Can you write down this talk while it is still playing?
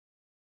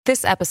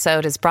This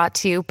episode is brought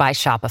to you by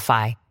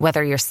Shopify.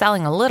 Whether you're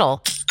selling a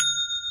little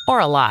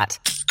or a lot,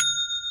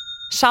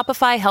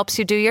 Shopify helps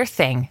you do your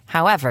thing,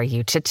 however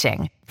you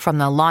cha-ching. From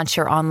the launch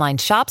your online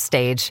shop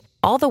stage,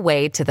 all the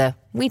way to the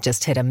we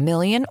just hit 1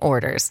 million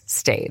orders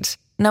stage.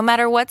 No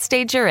matter what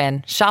stage you're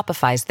in,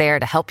 Shopify's there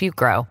to help you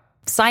grow.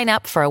 Sign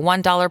up for a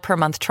 $1 per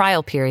month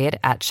trial period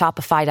at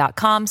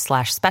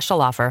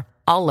shopify.com/special offer,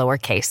 all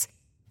lowercase.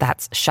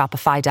 That's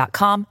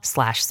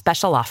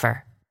shopify.com/special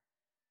offer.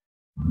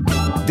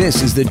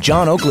 This is the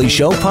John Oakley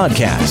Show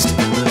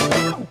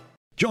podcast.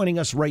 Joining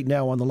us right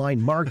now on the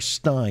line, Mark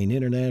Steyn,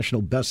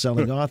 international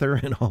best-selling author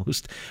and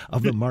host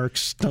of the Mark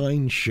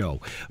Steyn Show.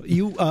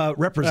 You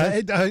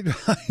represent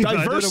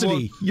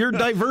diversity. You're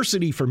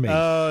diversity for me.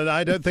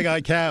 I don't think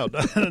I count.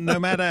 No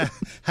matter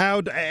how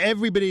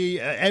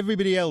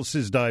everybody else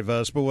is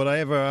diverse, but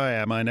whatever I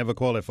am, I never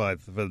qualify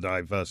for the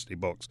diversity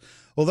box.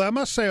 Although I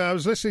must say, I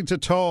was listening to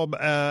Tom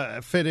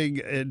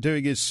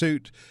doing his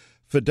suit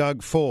for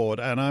Doug Ford,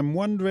 and I'm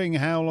wondering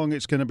how long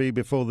it's going to be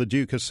before the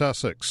Duke of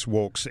Sussex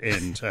walks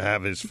in to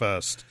have his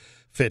first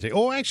fitting.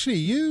 Or actually,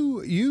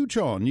 you,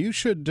 John, you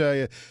should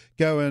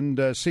go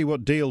and see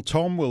what deal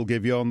Tom will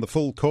give you on the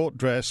full court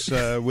dress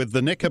with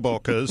the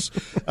knickerbockers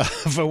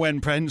for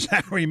when Prince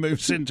Harry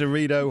moves into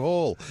Rideau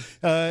Hall.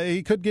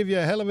 He could give you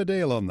a hell of a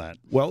deal on that.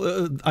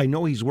 Well, I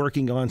know he's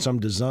working on some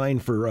design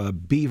for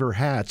beaver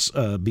hats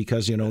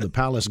because, the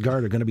Palace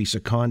Guard are going to be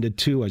seconded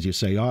to, as you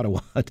say, Ottawa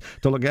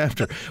to look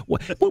after.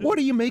 What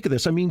do you make of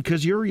this? I mean,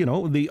 because you're,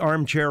 the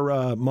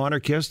armchair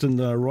monarchist and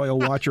the royal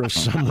watcher of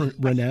some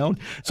renown.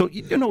 So,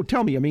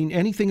 tell me, I mean,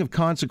 anything of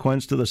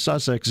consequence to the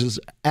Sussexes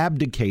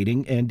abdicating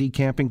and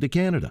decamping to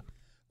Canada?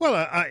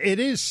 Well, it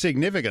is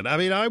significant. I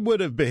mean, I would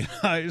have been...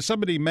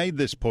 somebody made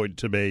this point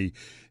to me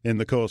in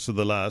the course of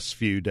the last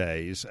few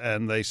days,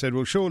 and they said,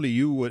 well, surely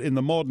you would, in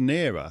the modern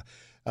era,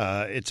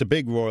 it's a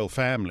big royal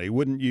family,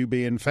 wouldn't you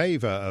be in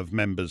favour of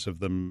members of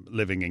them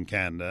living in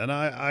Canada? And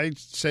I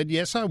said,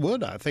 yes, I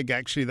would. I think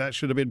actually that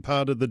should have been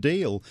part of the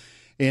deal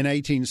in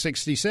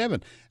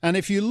 1867. And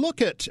if you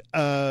look at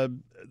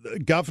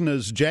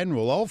governors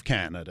general of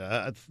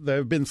Canada, there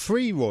have been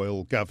 3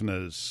 royal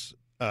governors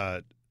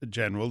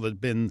general. There have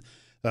been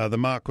the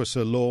Marquis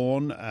of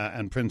Lorne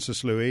and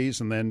Princess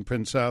Louise, and then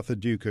Prince Arthur,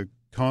 Duke of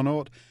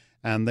Connaught,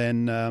 and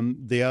then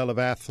the Earl of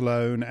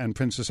Athlone and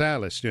Princess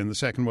Alice during the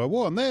Second World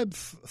War. And they're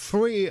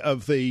 3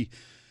 of the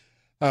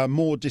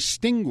more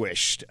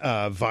distinguished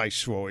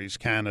viceroys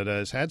Canada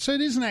has had. So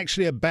it isn't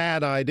actually a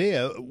bad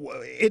idea.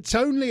 It's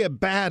only a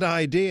bad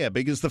idea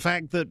because the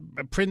fact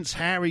that Prince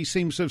Harry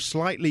seems to have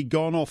slightly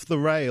gone off the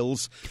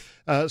rails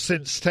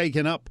since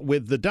taking up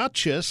with the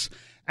Duchess.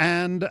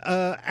 And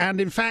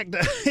in fact,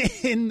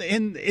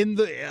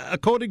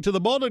 according to the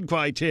modern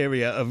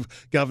criteria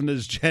of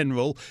governors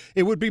general,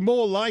 it would be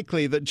more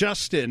likely that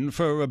Justin,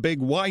 for a big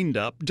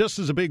wind-up, just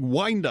as a big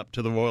wind-up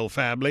to the royal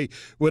family,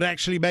 would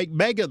actually make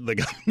Meghan the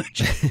governor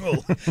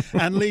general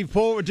and leave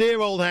poor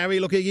dear old Harry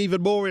looking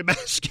even more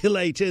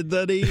emasculated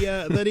than he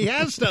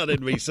has done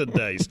in recent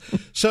days.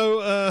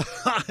 So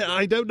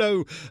I don't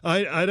know.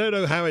 I don't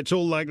know how it's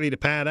all likely to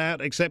pan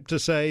out, except to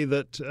say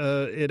that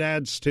it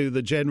adds to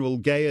the general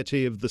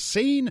gaiety of the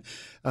scene,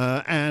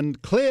 and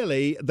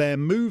clearly they're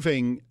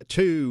moving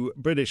to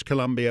British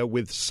Columbia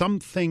with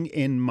something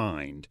in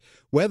mind.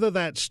 Whether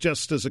that's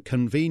just as a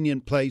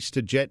convenient place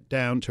to jet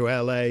down to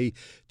LA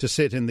to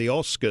sit in the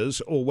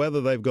Oscars, or whether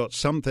they've got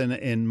something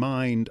in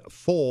mind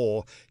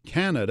for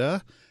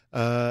Canada,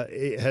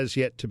 it has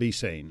yet to be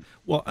seen.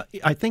 Well,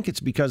 I think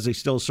it's because they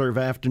still serve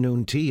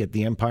afternoon tea at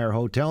the Empire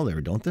Hotel there,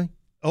 don't they?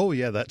 Oh,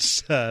 yeah,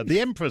 that's the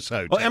Empress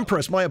Hotel. Oh,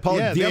 Empress, my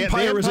apologies. Yeah, the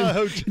Empire is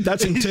in,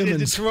 that's in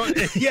Timmins.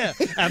 Yeah,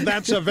 and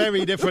that's a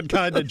very different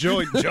kind of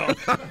joint, John.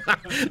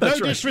 No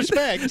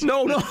disrespect.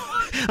 No.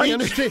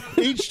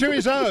 Each to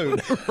his own.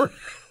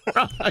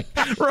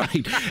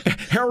 Right.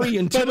 Harry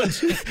and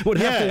Timmins would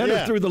have to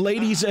enter through the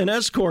ladies and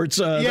escorts.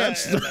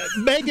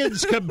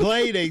 Meghan's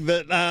complaining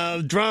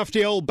that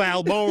drafty old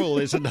Balmoral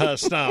isn't her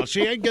style.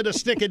 She ain't going to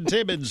stick in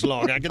Timmins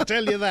long, I can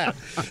tell you that.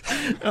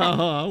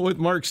 With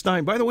Mark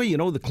Steyn. By the way,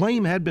 the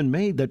claim had been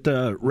made that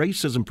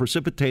racism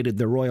precipitated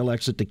their royal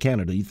exit to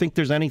Canada. You think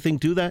there's anything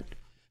to that?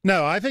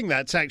 No, I think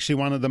that's actually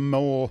one of the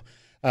more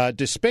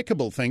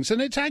despicable things,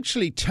 and it's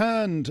actually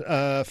turned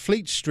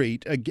Fleet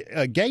Street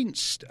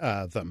against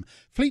them.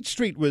 Fleet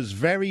Street was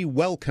very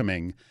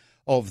welcoming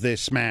of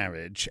this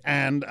marriage,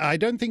 and I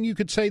don't think you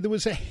could say there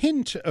was a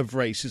hint of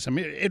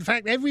racism. In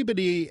fact,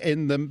 everybody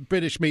in the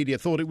British media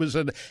thought it was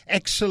an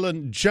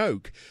excellent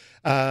joke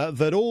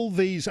that all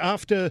these,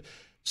 after...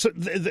 So,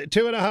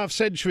 2.5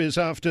 centuries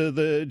after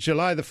the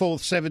July the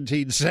 4th,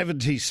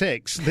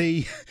 1776,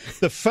 the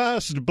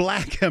first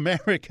black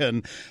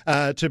American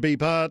to be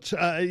part,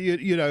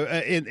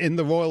 in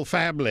the royal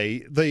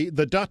family,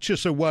 the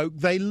Duchess awoke.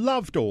 They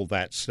loved all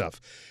that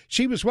stuff.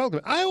 She was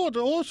welcome. I ought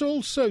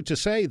also to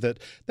say that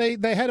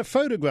they had a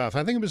photograph,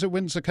 I think it was at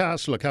Windsor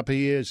Castle a couple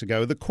of years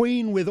ago, the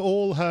Queen with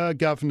all her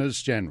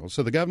governors general.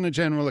 So the Governor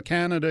General of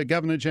Canada,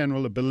 Governor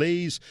General of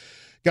Belize,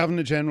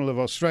 Governor-General of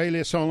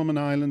Australia, Solomon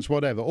Islands,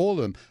 whatever, all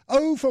of them,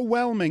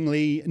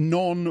 overwhelmingly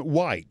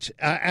non-white.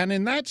 And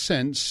in that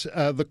sense,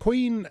 the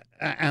Queen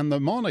and the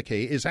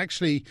monarchy is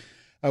actually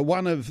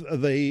one of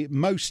the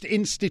most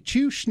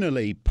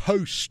institutionally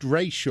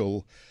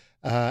post-racial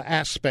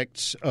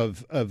aspects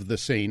of the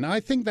scene. I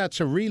think that's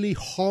a really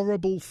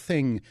horrible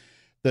thing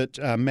that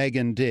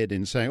Meghan did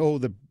in saying, "Oh,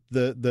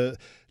 the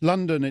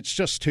London, it's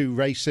just too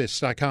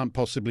racist. I can't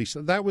possibly."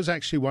 That was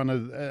actually one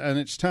of, and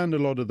it's turned a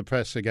lot of the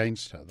press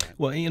against her.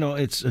 Well,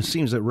 it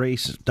seems that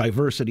race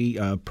diversity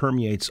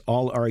permeates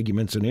all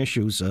arguments and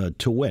issues.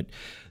 To wit,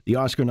 the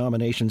Oscar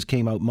nominations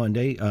came out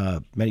Monday.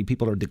 Many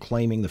people are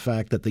declaiming the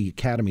fact that the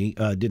Academy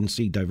didn't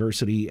see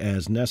diversity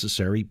as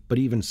necessary, but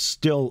even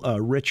still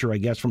richer, I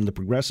guess, from the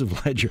progressive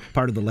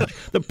part of the ledger.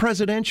 The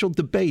presidential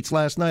debates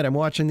last night, I'm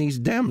watching these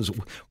Dems.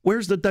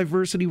 Where's the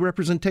diversity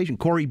representation?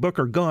 Cory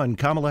Booker, gone.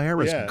 Kamala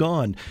Harris,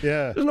 gone.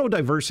 Yeah. There's no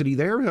diversity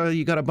there.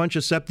 You got a bunch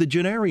of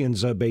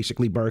septuagenarians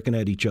basically barking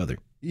at each other.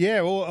 Yeah,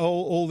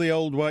 all the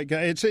old white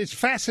guys. It's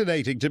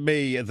fascinating to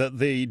me that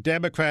the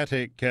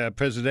Democratic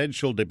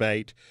presidential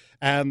debate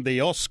and the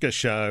Oscar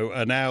show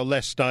are now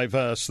less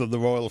diverse than the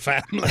royal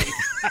family.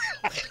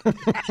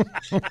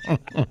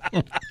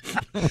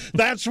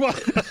 That's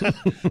what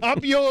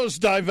up yours,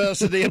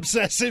 diversity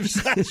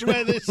obsessives. That's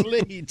where this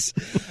leads.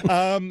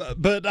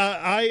 But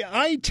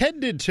I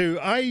tend to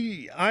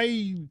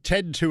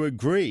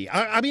agree.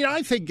 I mean,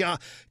 I think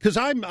because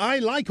I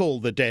like all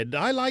the dead.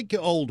 I like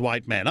old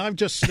white men. I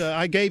just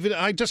gave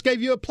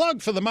you a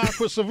plug for the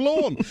Marquis of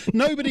Lawn.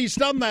 Nobody's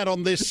done that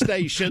on this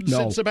station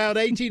since about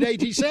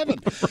 1887.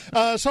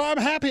 So I'm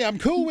happy. I'm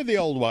cool with the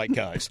old white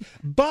guys.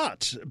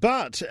 But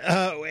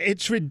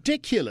it's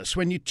ridiculous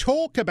when you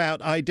talk about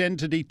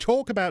identity,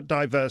 talk about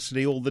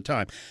diversity all the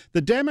time.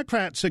 The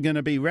Democrats are going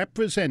to be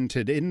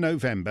represented in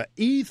November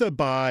either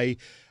by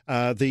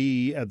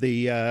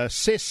the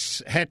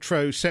cis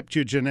hetero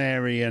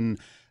septuagenarian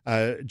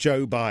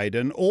Joe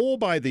Biden, or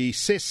by the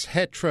cis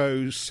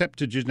hetero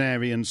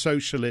septuagenarian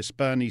socialist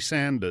Bernie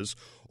Sanders,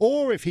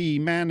 or if he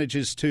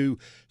manages to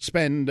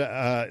spend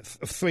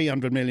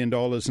 $300 million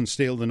and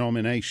steal the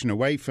nomination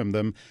away from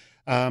them,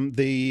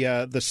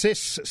 the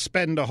cis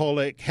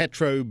spendaholic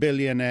hetero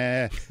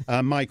billionaire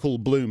Michael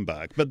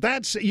Bloomberg. But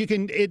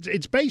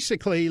it's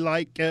basically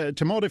like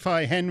to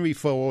modify Henry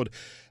Ford.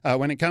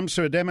 When it comes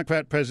to a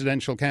Democrat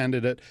presidential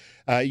candidate,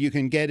 you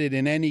can get it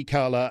in any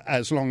color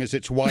as long as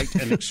it's white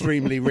and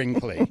extremely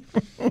wrinkly.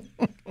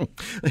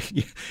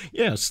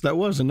 Yes, that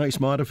was a nice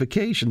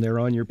modification there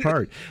on your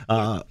part.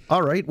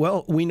 All right,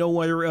 well, we know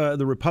where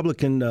the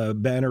Republican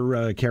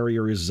banner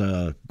carrier is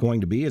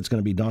going to be. It's going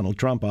to be Donald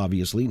Trump,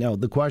 obviously. Now,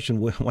 the question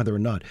whether or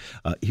not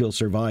he'll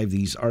survive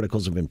these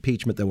articles of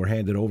impeachment that were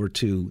handed over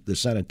to the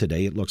Senate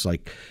today, it looks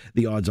like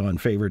the odds-on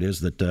favorite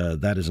is that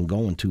that isn't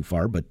going too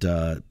far. But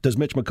does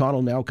Mitch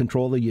McConnell now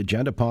control the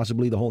agenda,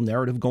 possibly the whole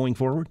narrative going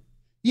forward?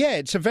 Yeah,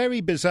 it's a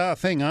very bizarre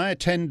thing. I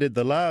attended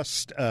the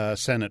last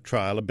Senate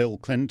trial of Bill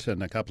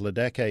Clinton a couple of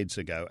decades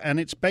ago, and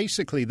it's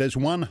basically there's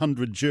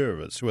 100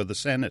 jurors who are the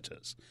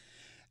senators.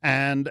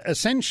 And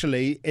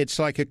essentially, it's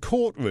like a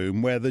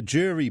courtroom where the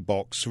jury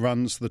box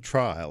runs the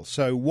trial.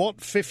 So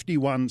what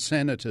 51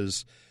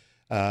 senators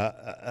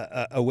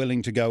are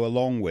willing to go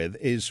along with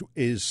is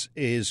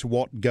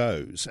what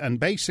goes. And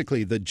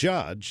basically, the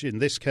judge, in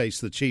this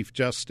case, the Chief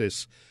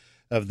Justice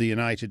of the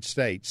United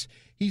States,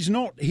 he's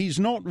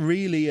not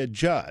really a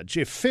judge.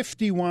 If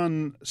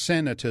 51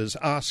 senators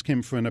ask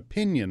him for an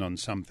opinion on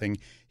something,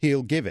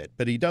 he'll give it.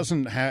 But he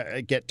doesn't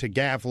get to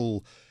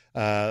gavel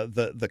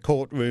the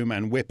courtroom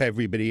and whip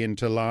everybody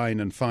into line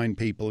and fine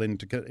people in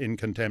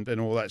contempt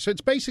and all that. So it's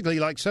basically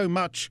like so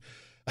much.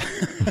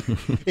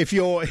 if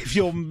you're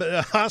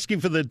asking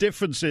for the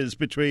differences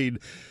between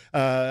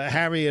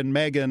Harry and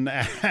Meghan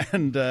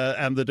and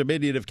the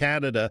Dominion of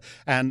Canada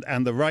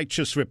and the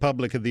righteous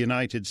Republic of the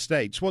United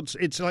States,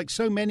 it's like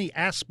so many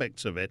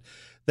aspects of it.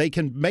 They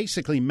can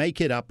basically make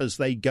it up as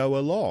they go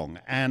along,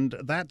 and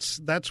that's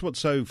what's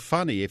so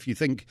funny if you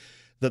think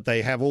that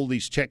they have all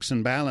these checks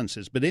and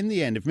balances. But in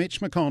the end, if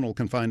Mitch McConnell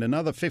can find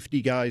another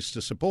 50 guys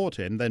to support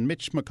him, then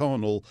Mitch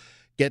McConnell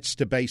gets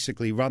to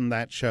basically run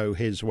that show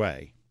his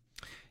way.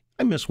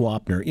 I miss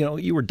Wapner.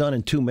 You were done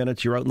in 2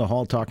 minutes. You're out in the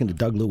hall talking to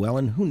Doug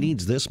Llewellyn. Who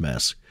needs this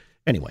mess?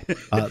 Anyway,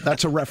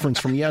 that's a reference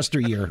from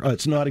yesteryear.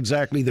 It's not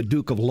exactly the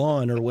Duke of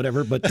Lawn or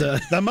whatever, but...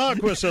 the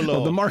Marquis of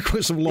Lawn. The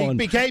Marquis of Lawn.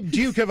 He became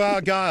Duke of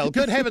Argyll.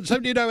 Good heavens,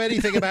 don't you know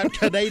anything about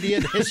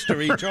Canadian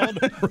history, John?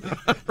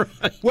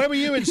 Right. Where were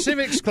you in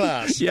civics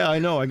class? Yeah, I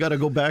know. I got to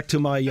go back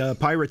to my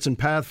Pirates and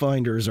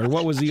Pathfinders, or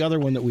what was the other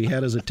one that we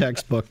had as a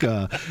textbook?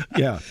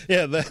 Yeah,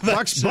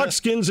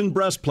 buckskins and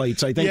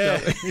breastplates, I think. Yeah,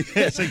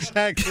 yes,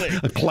 exactly.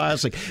 A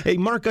classic. Hey,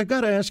 Mark, I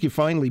got to ask you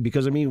finally,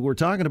 because, we're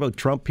talking about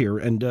Trump here,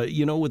 and,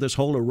 with this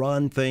whole Iran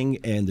Iran thing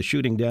and the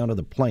shooting down of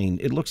the plane,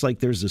 it looks like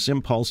there's this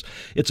impulse.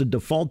 It's a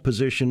default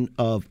position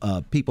of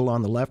people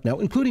on the left now,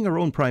 including our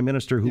own Prime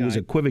Minister, who was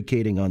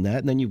equivocating on that.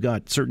 And then you've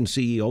got certain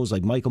CEOs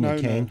like Michael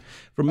McCain.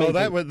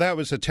 That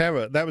was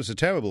a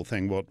terrible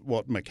thing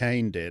what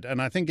McCain did,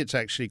 and I think it's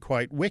actually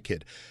quite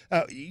wicked.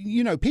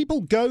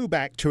 People go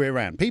back to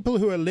Iran. People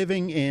who are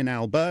living in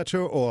Alberta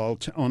or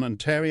on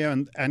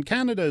Ontario and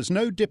Canada has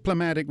no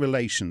diplomatic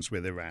relations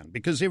with Iran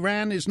because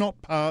Iran is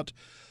not part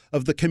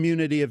of the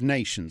community of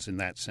nations in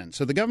that sense.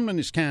 So the government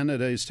of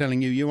Canada is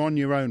telling you're on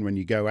your own when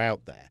you go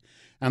out there.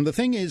 And the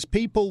thing is,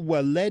 people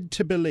were led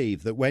to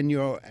believe that when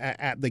you're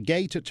at the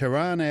gate at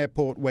Tehran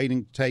Airport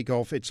waiting to take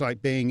off, it's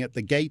like being at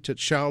the gate at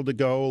Charles de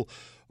Gaulle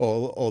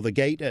or the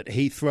gate at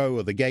Heathrow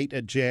or the gate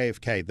at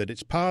JFK, that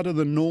it's part of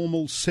the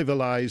normal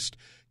civilized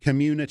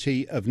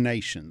community of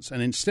nations.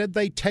 And instead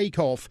they take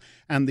off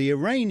and the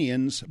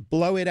Iranians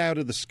blow it out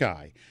of the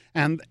sky.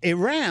 And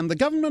Iran, the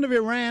government of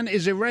Iran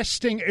is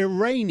arresting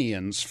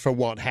Iranians for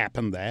what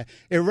happened there.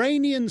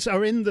 Iranians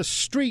are in the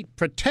street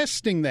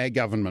protesting their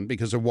government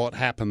because of what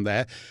happened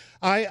there.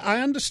 I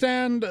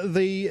understand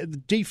the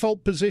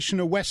default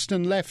position of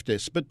Western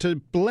leftists, but to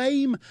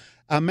blame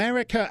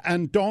America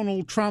and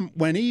Donald Trump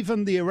when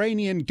even the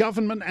Iranian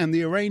government and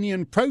the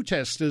Iranian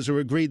protesters are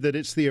agreed that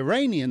it's the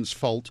Iranians'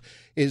 fault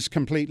is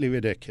completely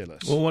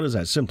ridiculous. Well, what is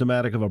that,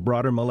 symptomatic of a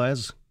broader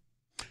malaise?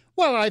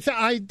 Well,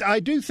 I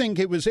do think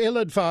it was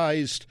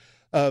ill-advised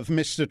of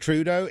Mr.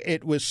 Trudeau.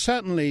 It was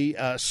certainly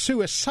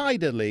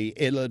suicidally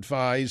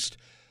ill-advised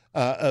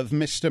of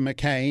Mr.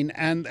 McCain,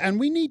 and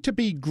we need to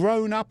be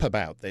grown up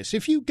about this.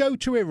 If you go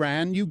to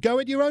Iran, you go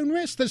at your own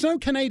risk. There's no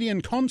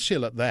Canadian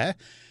consulate there.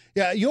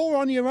 You're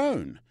on your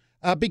own.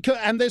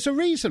 And there's a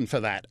reason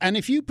for that. And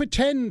if you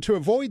pretend to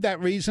avoid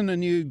that reason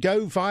and you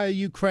go via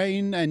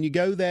Ukraine and you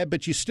go there,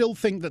 but you still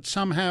think that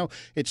somehow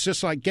it's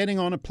just like getting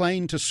on a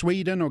plane to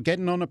Sweden or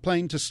getting on a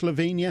plane to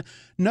Slovenia,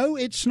 no,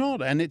 it's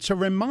not. And it's a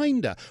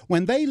reminder.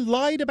 When they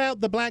lied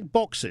about the black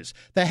boxes,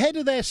 the head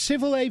of their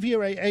Civil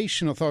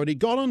Aviation Authority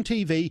got on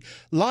TV,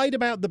 lied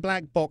about the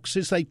black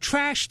boxes. They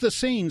trashed the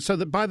scene so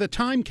that by the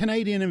time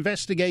Canadian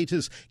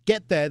investigators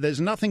get there,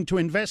 there's nothing to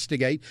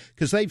investigate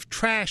because they've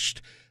trashed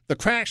the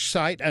crash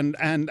site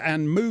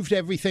and moved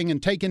everything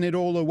and taken it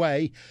all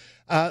away.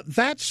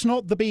 That's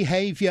not the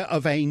behavior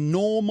of a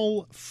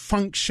normal,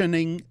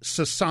 functioning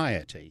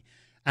society.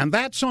 And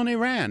that's on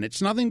Iran.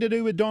 It's nothing to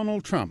do with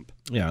Donald Trump.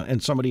 Yeah,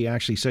 and somebody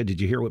actually said,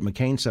 did you hear what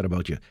McCain said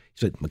about you? He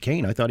said,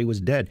 McCain, I thought he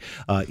was dead.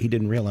 He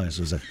didn't realize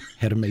it was a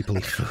head of Maple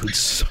Leaf Foods.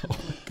 So.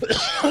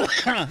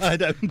 I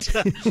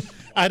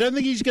don't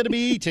think he's going to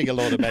be eating a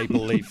lot of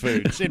Maple Leaf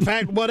Foods. In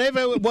fact,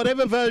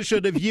 whatever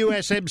version of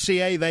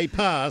USMCA they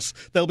pass,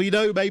 there'll be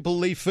no Maple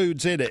Leaf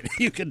Foods in it.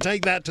 You can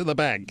take that to the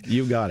bank.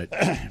 You got it.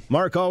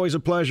 Mark, always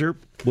a pleasure.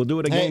 We'll do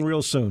it again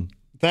real soon.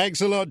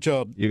 Thanks a lot,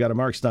 John. You got a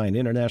Mark Steyn,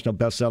 international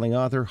best-selling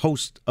author,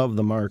 host of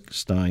The Mark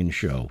Steyn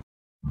Show.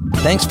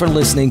 Thanks for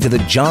listening to the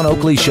John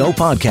Oakley Show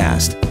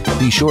podcast.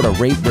 Be sure to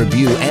rate,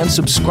 review, and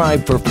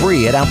subscribe for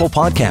free at Apple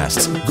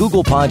Podcasts,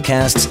 Google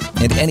Podcasts,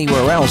 and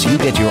anywhere else you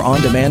get your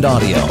on-demand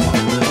audio.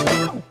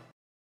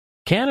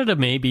 Canada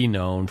may be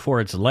known for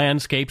its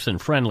landscapes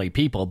and friendly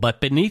people, but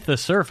beneath the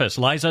surface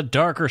lies a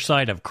darker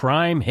side of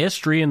crime,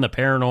 history, and the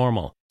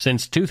paranormal.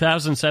 Since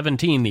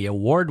 2017, the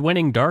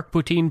award-winning Dark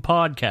Poutine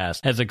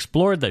podcast has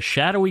explored the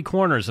shadowy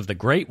corners of the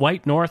Great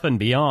White North and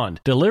beyond,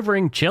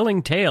 delivering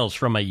chilling tales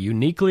from a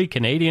uniquely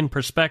Canadian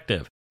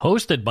perspective.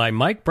 Hosted by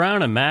Mike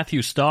Brown and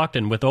Matthew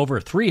Stockton with over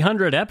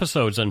 300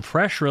 episodes and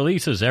fresh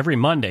releases every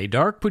Monday,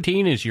 Dark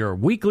Poutine is your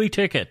weekly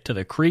ticket to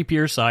the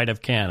creepier side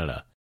of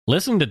Canada.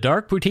 Listen to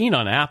Dark Poutine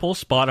on Apple,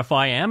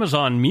 Spotify,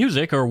 Amazon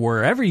Music, or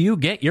wherever you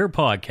get your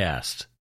podcasts.